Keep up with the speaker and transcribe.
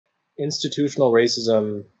institutional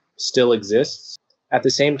racism still exists. At the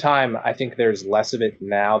same time, I think there's less of it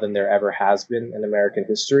now than there ever has been in American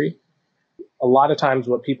history. A lot of times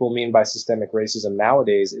what people mean by systemic racism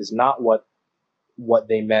nowadays is not what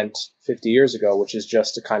they meant 50 years ago, which is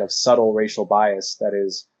just a kind of subtle racial bias that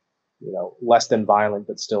is, less than violent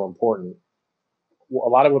but still important. A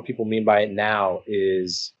lot of what people mean by it now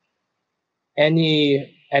is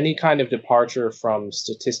any kind of departure from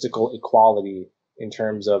statistical equality in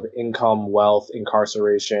terms of income, wealth,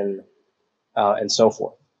 incarceration, and so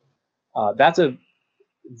forth. That's a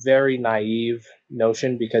very naive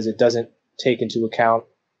notion because it doesn't take into account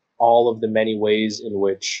all of the many ways in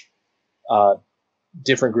which uh,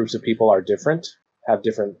 different groups of people are different, have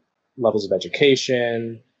different levels of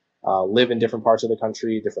education, live in different parts of the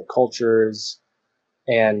country, different cultures,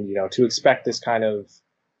 and to expect this kind of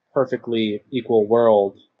perfectly equal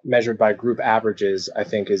world measured by group averages, I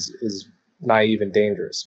think is naive and dangerous.